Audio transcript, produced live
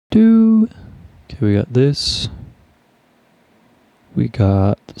Okay, we got this. We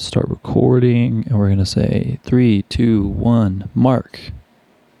got start recording, and we're going to say 3, 2, 1, mark.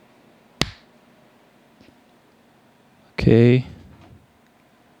 Okay.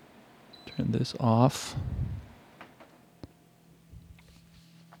 Turn this off.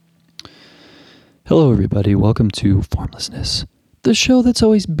 Hello, everybody. Welcome to Formlessness, the show that's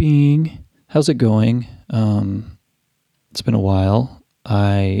always being. How's it going? It's been a while.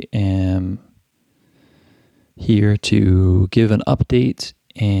 I am here to give an update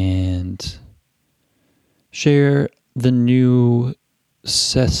and share the new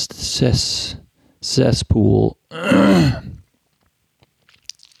cesspool. The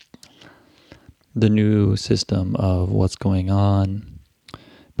new system of what's going on.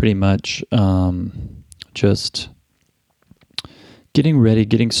 Pretty much just getting ready,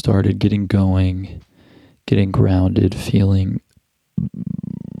 getting started, getting going, getting grounded, feeling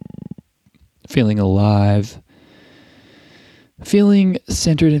alive, feeling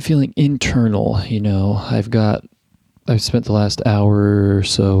centered and feeling internal. You know, I've spent the last hour or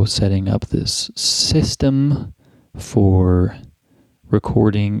so setting up this system for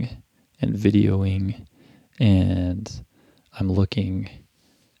recording and videoing, and I'm looking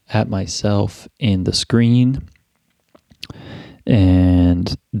at myself in the screen,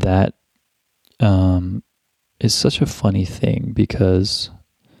 and that is such a funny thing because,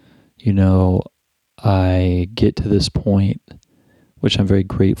 you know, I get to this point, which I'm very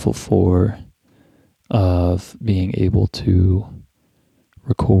grateful for, of being able to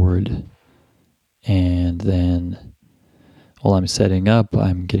record, and then while I'm setting up,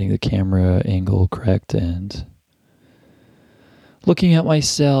 I'm getting the camera angle correct and looking at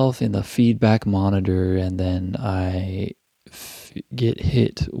myself in the feedback monitor, and then I get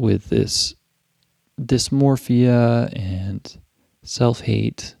hit with this dysmorphia and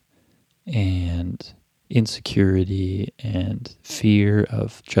self-hate and insecurity and fear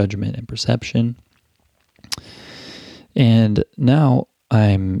of judgment and perception. And now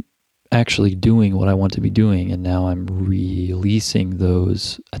I'm actually doing what I want to be doing, and now I'm releasing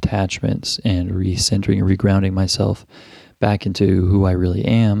those attachments and recentering and regrounding myself back into who I really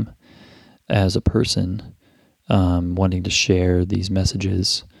am as a person, wanting to share these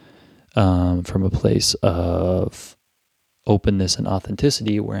messages from a place of openness and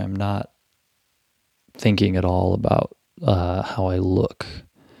authenticity where I'm not thinking at all about how I look.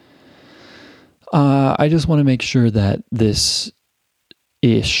 I just want to make sure that this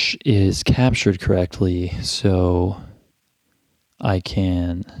ish is captured correctly so I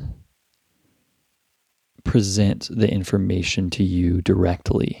can present the information to you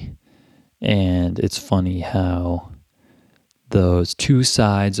directly. And it's funny how those two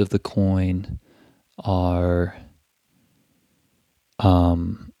sides of the coin are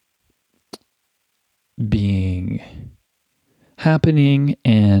happening,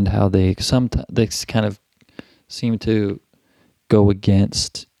 and how they kind of seem to go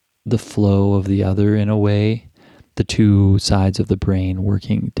against the flow of the other in a way. The two sides of the brain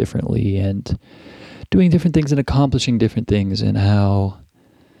working differently and doing different things and accomplishing different things, and how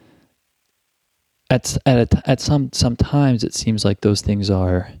sometimes it seems like those things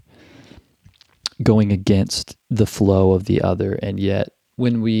are going against the flow of the other, and yet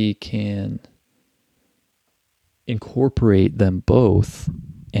when we can incorporate them both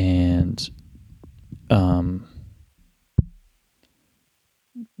and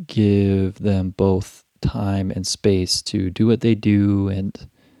give them both time and space to do what they do and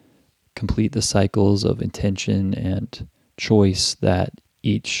complete the cycles of intention and choice that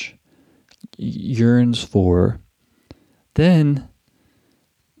each yearns for, then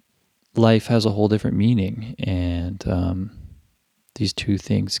life has a whole different meaning, and these two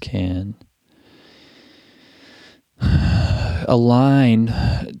things can align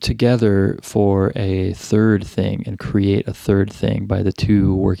together for a third thing and create a third thing. By the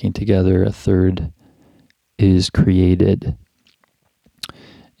two working together, a third is created,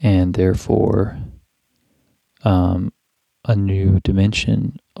 and therefore a new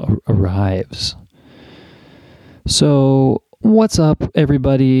dimension arrives. So what's up,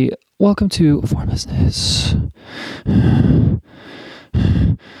 everybody? Welcome to Formlessness,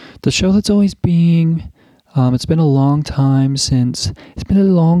 the show that's always being. It's been a long time since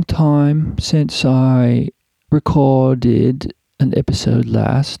I recorded an episode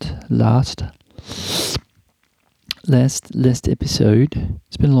last episode.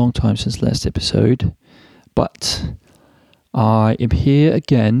 It's been a long time since last episode, but I am here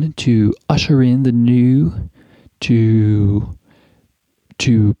again to usher in the new, to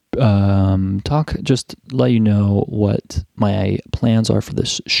to talk, just let you know what my plans are for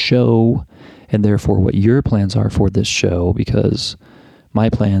this show, and therefore what your plans are for this show, because my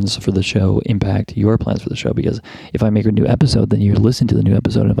plans for the show impact your plans for the show. Because if I make a new episode, then you listen to the new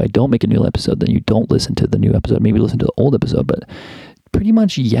episode. And if I don't make a new episode, then you don't listen to the new episode. Maybe listen to the old episode. But pretty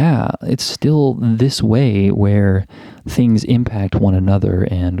much, yeah, it's still this way where things impact one another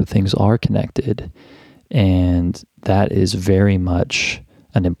and things are connected. And that is very much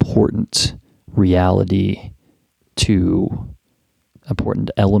an important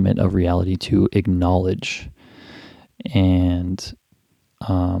element of reality to acknowledge. And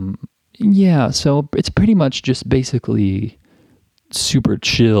yeah, so it's pretty much just basically super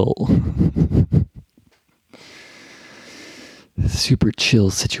chill. Super chill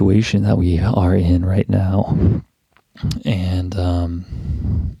situation that we are in right now. And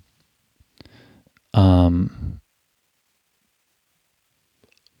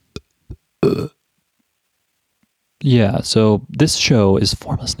yeah, so this show is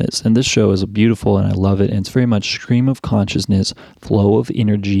Formlessness, and this show is beautiful, and I love it, and it's very much stream of consciousness, flow of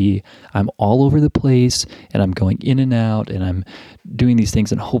energy. I'm all over the place, and I'm going in and out, and I'm doing these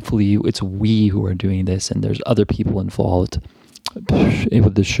things, and hopefully it's we who are doing this, and there's other people involved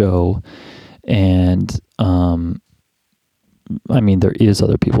with the show, and I mean, there is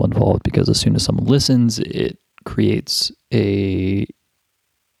other people involved, because as soon as someone listens, it creates a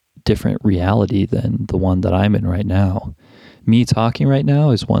different reality than the one that I'm in right now. Me talking right now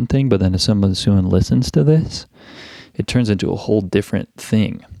is one thing, but then if someone soon listens to this, it turns into a whole different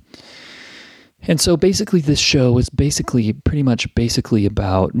thing. And so basically this show is pretty much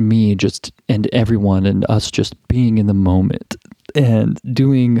about me and everyone and us just being in the moment and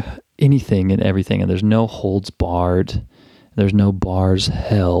doing anything and everything. And there's no holds barred. There's no bars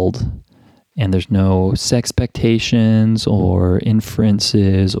held. And there's no sexpectations or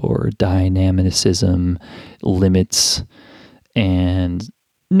inferences or dynamicism limits, and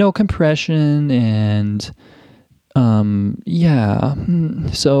no compression, and yeah.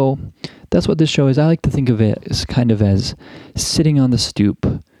 So that's what this show is. I like to think of it as kind of as sitting on the stoop.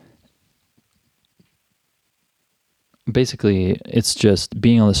 Basically, it's just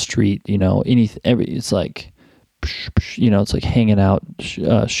being on the street, it's like, it's like hanging out,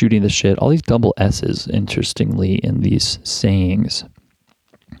 shooting the shit. All these double S's, interestingly, in these sayings,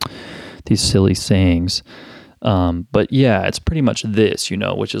 these silly sayings. But yeah, it's pretty much this,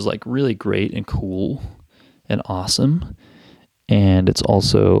 which is like really great and cool and awesome. And it's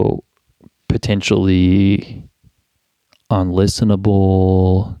also potentially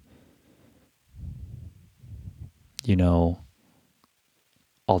unlistenable,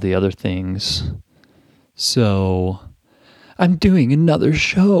 all the other things. So I'm doing another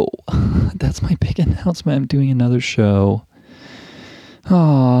show. That's my big announcement. I'm doing another show. Doing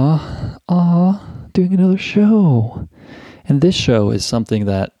another show. And this show is something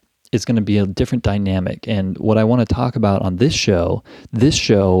that is going to be a different dynamic. And what I want to talk about on this show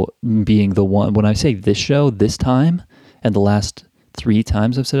being the one, when I say this show, this time, and the last 3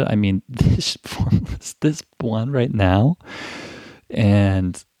 times I've said it, I mean this one right now.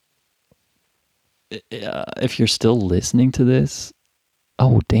 And if you're still listening to this,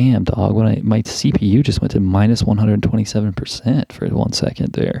 oh damn, dog! My CPU just went to minus 127% for 1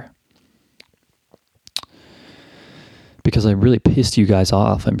 second there, because I really pissed you guys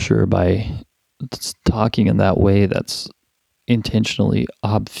off, I'm sure, by talking in that way. That's intentionally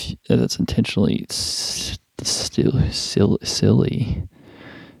silly.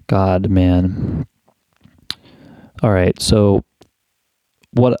 God, man. All right, so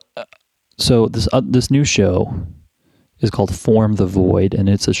this new show is called Form the Void, and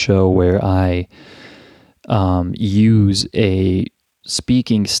it's a show where I use a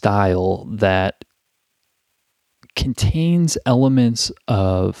speaking style that contains elements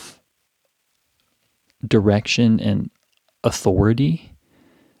of direction and authority,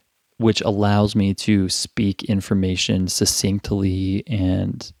 which allows me to speak information succinctly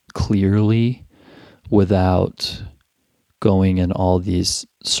and clearly without going in all these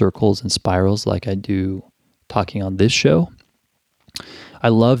circles and spirals like I do talking on this show. I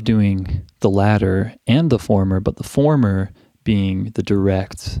love doing the latter and the former, but the former being the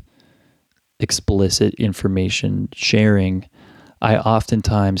direct, explicit information sharing. I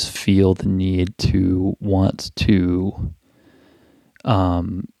oftentimes feel the need to want to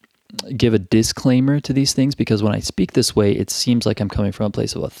give a disclaimer to these things, because when I speak this way, it seems like I'm coming from a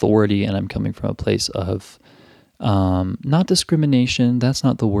place of authority, and I'm coming from a place of not discrimination, that's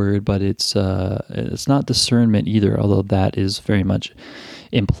not the word, but it's not discernment either, although that is very much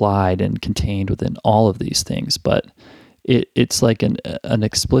implied and contained within all of these things. But it's like an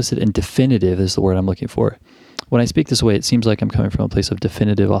explicit and definitive is the word I'm looking for. When I speak this way, it seems like I'm coming from a place of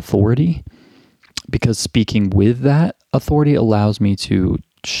definitive authority, because speaking with that authority allows me to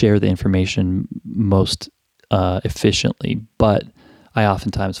share the information most efficiently. But I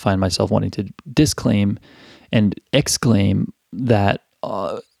oftentimes find myself wanting to disclaim and exclaim that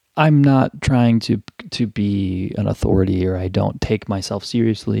I'm not trying to be an authority, or I don't take myself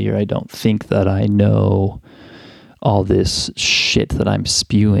seriously, or I don't think that I know all this shit that I'm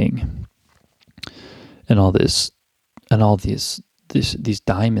spewing, and all these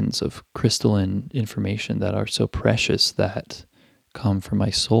diamonds of crystalline information that are so precious that come from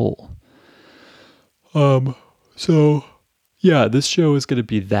my soul. So yeah, this show is going to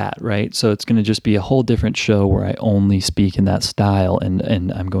be that, right? So it's going to just be a whole different show where I only speak in that style,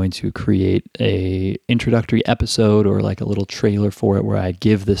 and I'm going to create a introductory episode or like a little trailer for it where I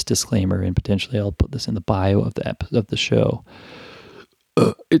give this disclaimer, and potentially I'll put this in the bio of the show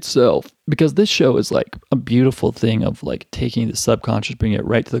itself, because this show is like a beautiful thing of like taking the subconscious, bringing it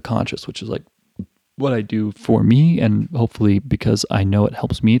right to the conscious, which is like what I do for me, and hopefully because I know it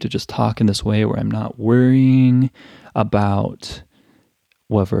helps me to just talk in this way where I'm not worrying about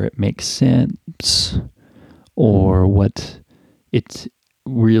whether it makes sense or what it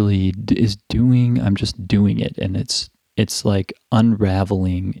really is doing. I'm just doing it, and it's like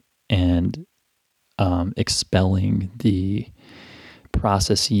unraveling and expelling the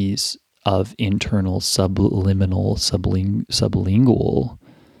processes of internal subliminal, sublingual,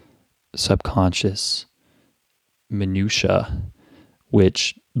 subconscious minutia,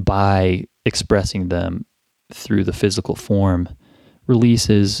 which by expressing them through the physical form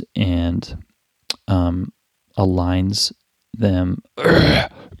releases and aligns them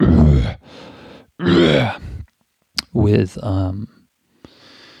with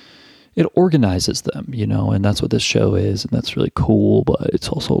it organizes them, and that's what this show is, and that's really cool. But it's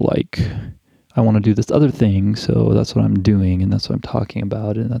also like I want to do this other thing, so that's what I'm doing, and that's what I'm talking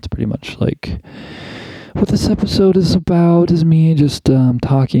about, and that's pretty much like what this episode is about, is me just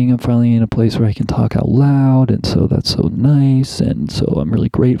talking. I'm finally in a place where I can talk out loud, and so that's so nice, and so I'm really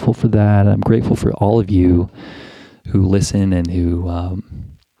grateful for that. I'm grateful for all of you who listen and who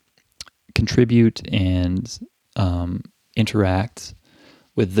contribute and interact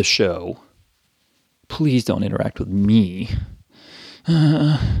with the show. Please don't interact with me.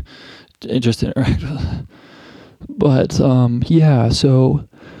 Just interact with... But yeah, so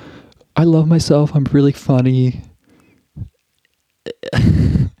I love myself. I'm really funny.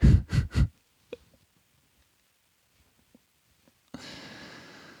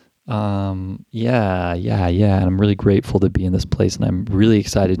 Yeah. And I'm really grateful to be in this place, and I'm really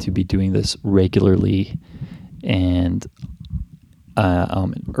excited to be doing this regularly and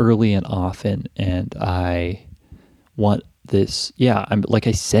early and often. And I want this. Yeah, I'm like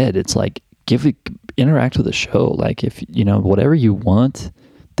I said, it's like interact with the show. Like if whatever you want.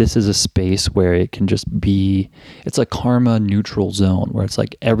 This is a space where it can just be, it's a karma neutral zone where it's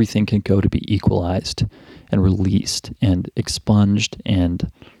like everything can go to be equalized and released and expunged and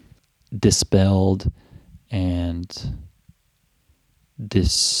dispelled and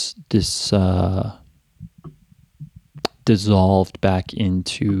dissolved back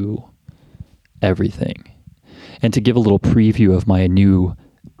into everything. And to give a little preview of my new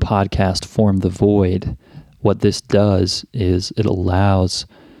podcast, Form the Void, what this does is it allows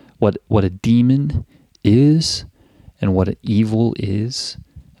what a demon is, and what an evil is,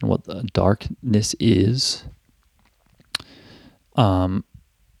 and what the darkness is.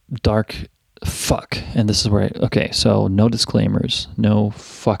 Fuck. And this is where so no disclaimers, no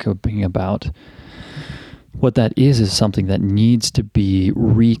fucking about. What that is something that needs to be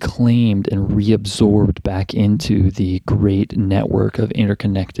reclaimed and reabsorbed back into the great network of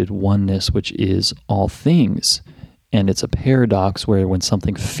interconnected oneness, which is all things. And it's a paradox where when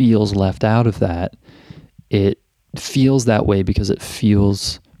something feels left out of that, it feels that way because it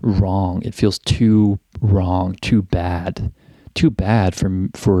feels wrong. It feels too wrong, too bad to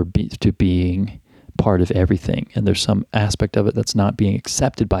being part of everything. And there's some aspect of it that's not being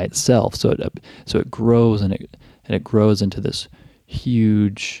accepted by itself. So it grows and it grows into this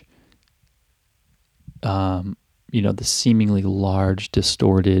huge, the seemingly large,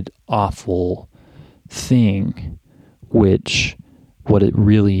 distorted, awful thing, which what it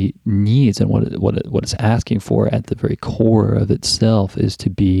really needs and what it's asking for at the very core of itself is to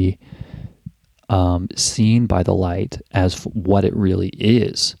be seen by the light as what it really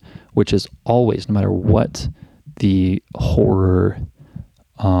is, which is always, no matter what the horror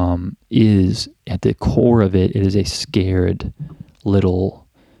is, at the core of it, it is a scared little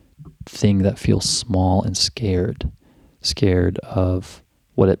thing that feels small and scared. scared of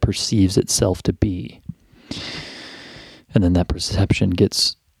what it perceives itself to be. And then that perception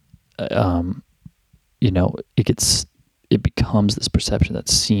gets, it becomes this perception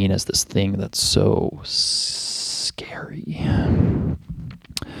that's seen as this thing that's so scary.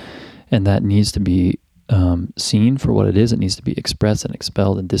 And that needs to be seen for what it is. It needs to be expressed and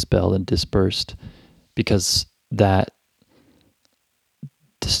expelled and dispelled and dispersed, because that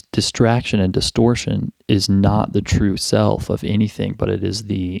distraction and distortion is not the true self of anything, but it is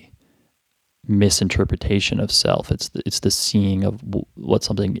the misinterpretation of self. It's the seeing of what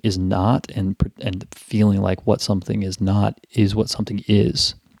something is not, and feeling like what something is not is what something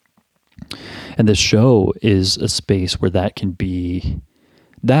is. And this show is a space where that can be,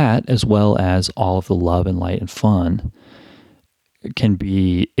 that as well as all of the love and light and fun can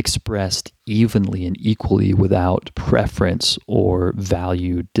be expressed evenly and equally without preference or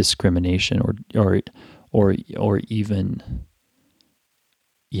value discrimination or even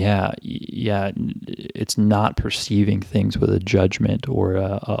it's not perceiving things with a judgment or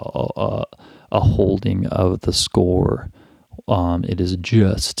a holding of the score. It is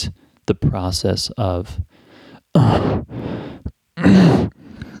just the process of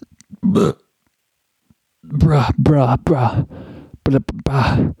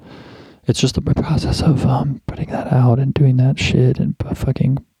it's just the process of putting that out and doing that shit and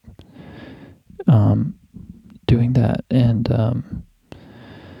fucking doing that. And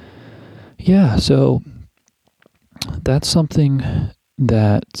so that's something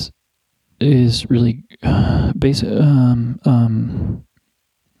that is really basic.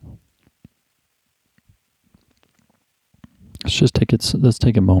 Let's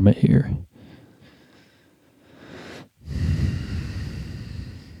take a moment here.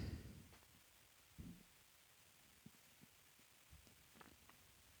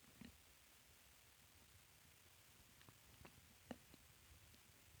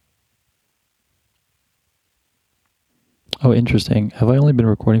 Oh, interesting. Have I only been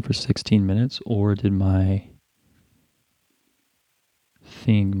recording for 16 minutes, or did my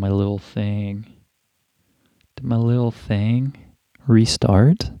little thing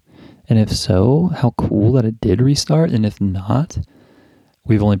restart? And if so, how cool that it did restart. And if not,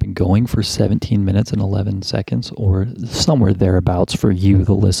 we've only been going for 17 minutes and 11 seconds, or somewhere thereabouts for you,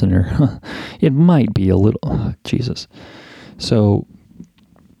 the listener. It might be a little, Jesus. So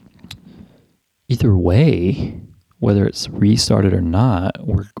either way, whether it's restarted or not,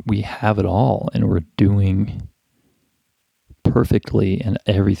 we have it all, and we're doing perfectly, and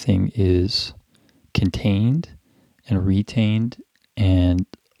everything is contained and retained and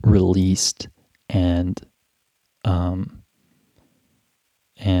released and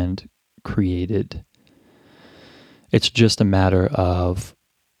created. It's just a matter of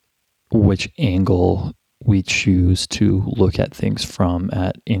which angle we choose to look at things from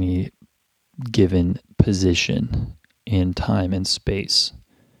at any given position in time and space.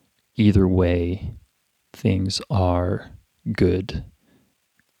 Either way, things are good.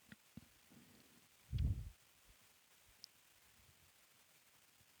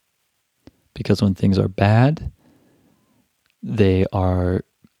 Because when things are bad, the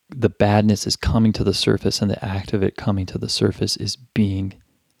badness is coming to the surface, and the act of it coming to the surface is being,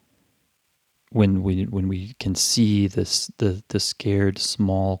 when we can see this, the scared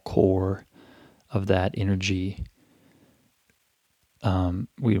small core of that energy, when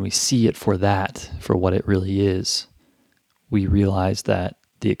we see it for what it really is, we realize that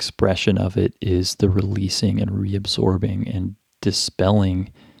the expression of it is the releasing and reabsorbing and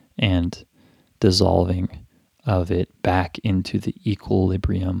dispelling and dissolving of it back into the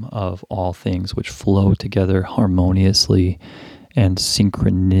equilibrium of all things, which flow together harmoniously and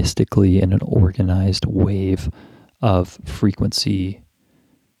synchronistically in an organized wave of frequency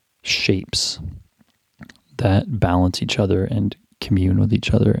shapes that balance each other and commune with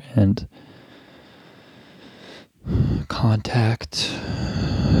each other and contact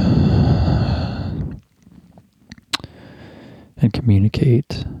and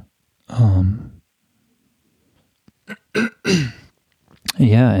communicate.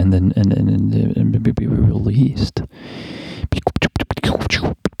 And then be released.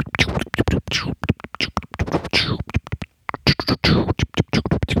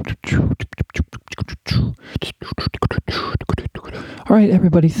 All right,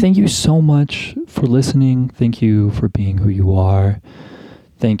 everybody, thank you so much for listening. Thank you for being who you are.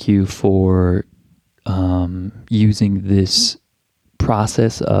 Thank you for using this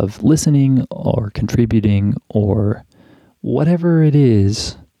process of listening or contributing or whatever it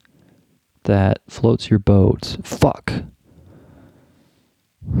is that floats your boat.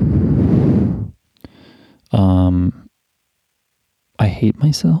 I hate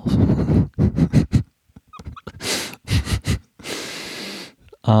myself.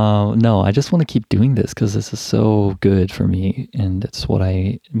 No, I just want to keep doing this because this is so good for me, and it's what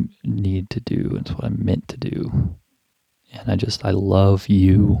I need to do. It's what I'm meant to do. And I love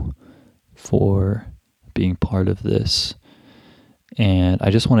you for being part of this. And I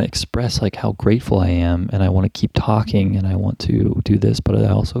just want to express like how grateful I am, and I want to keep talking, and I want to do this, but I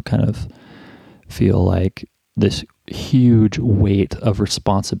also kind of feel like this huge weight of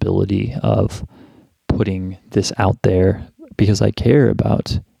responsibility of putting this out there because I care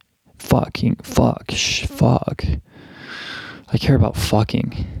about fuck. I care about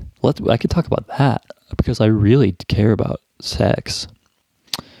fucking. I could talk about that because I really care about sex.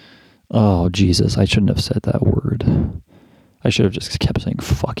 Oh, Jesus, I shouldn't have said that word. I should have just kept saying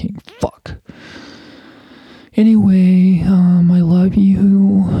fucking fuck. Anyway, I love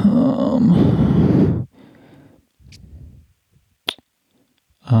you.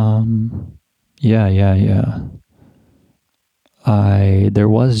 Yeah. There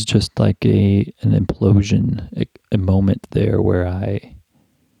was just like an implosion, a moment there where I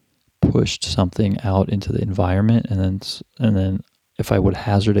pushed something out into the environment, and then if I would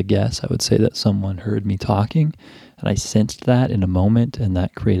hazard a guess, I would say that someone heard me talking, and I sensed that in a moment, and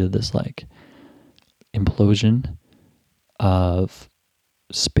that created this like implosion of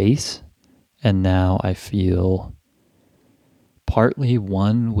space, and now I feel partly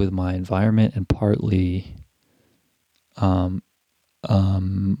one with my environment and partly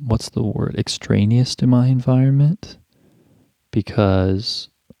what's the word, extraneous to my environment, because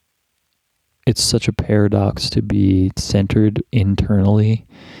it's such a paradox to be centered internally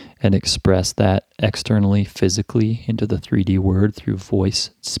and express that externally, physically, into the 3D word through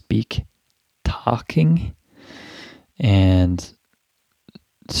voice, speak, talking, and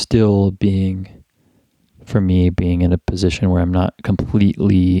still being, for me, being in a position where I'm not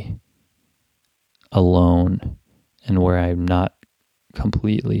completely alone and where I'm not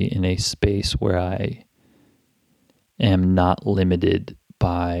completely in a space where I am not limited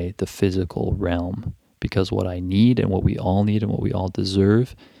by the physical realm, because what I need and what we all need and what we all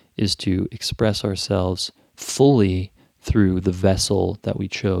deserve is to express ourselves fully through the vessel that we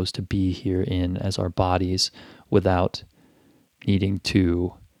chose to be here in as our bodies, without needing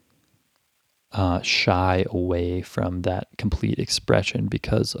to shy away from that complete expression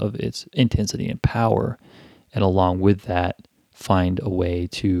because of its intensity and power, and along with that find a way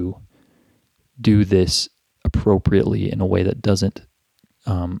to do this appropriately in a way that doesn't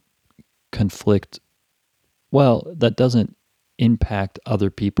conflict, that doesn't impact other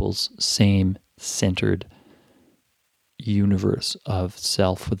people's same centered universe of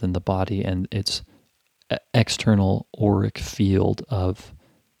self within the body and its external auric field of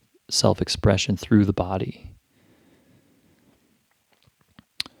self-expression through the body.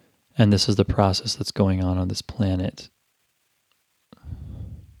 And this is the process that's going on this planet,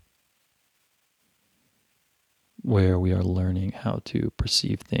 where we are learning how to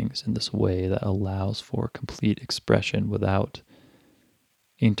perceive things in this way that allows for complete expression without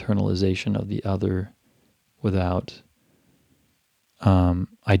internalization of the other, without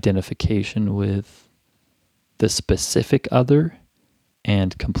identification with the specific other,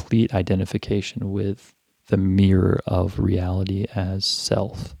 and complete identification with the mirror of reality as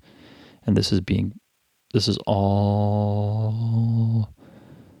self. And this is all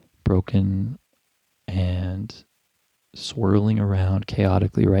broken and swirling around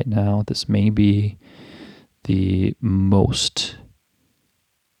chaotically right now. This may be the most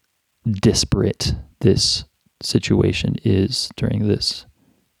disparate this situation is during this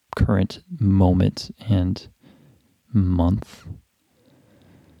current moment and month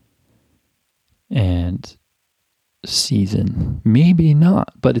and season. Maybe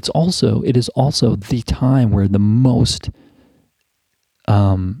not, but it is also the time where the most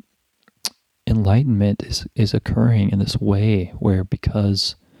enlightenment is occurring in this way, where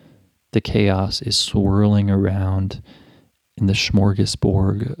because the chaos is swirling around in the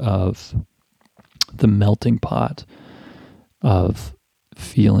smorgasbord of the melting pot of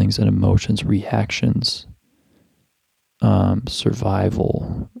feelings and emotions, reactions,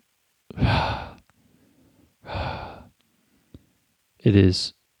 survival. It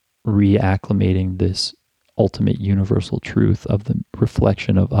is reacclimating this ultimate universal truth of the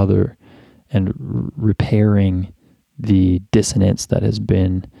reflection of other and repairing the dissonance that has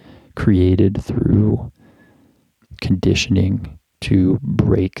been created through conditioning to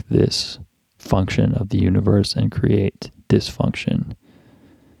break this function of the universe and create dysfunction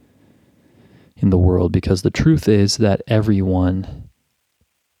in the world. Because the truth is that everyone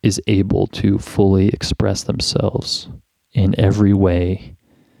is able to fully express themselves in every way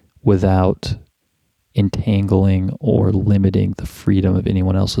without entangling or limiting the freedom of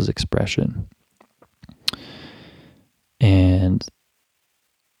anyone else's expression. And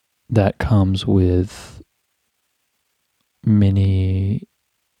that comes with many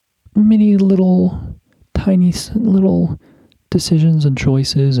little tiny little decisions and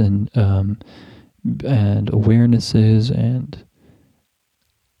choices and awarenesses and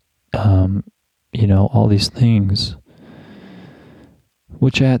all these things,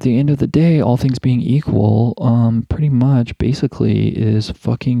 which at the end of the day, all things being equal, pretty much basically is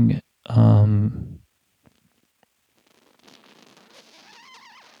fucking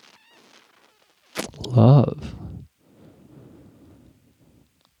love.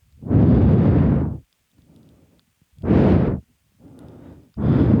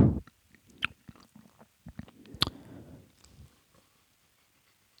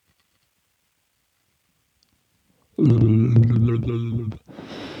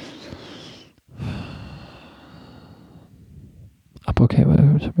 I'm okay with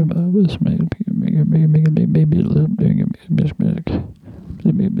maybe a little bit, maybe a little bit, back,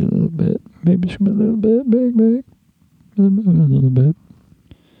 maybe a little bit, maybe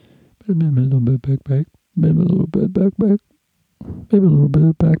a little bit back, maybe a little bit back, maybe a little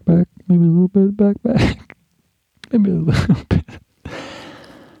bit back, maybe a little bit back, maybe a little bit.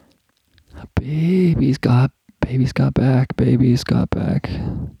 Baby's got back, baby's got back, baby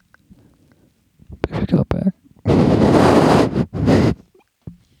got back.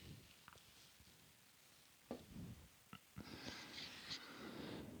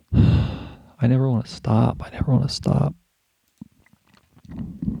 I never want to stop.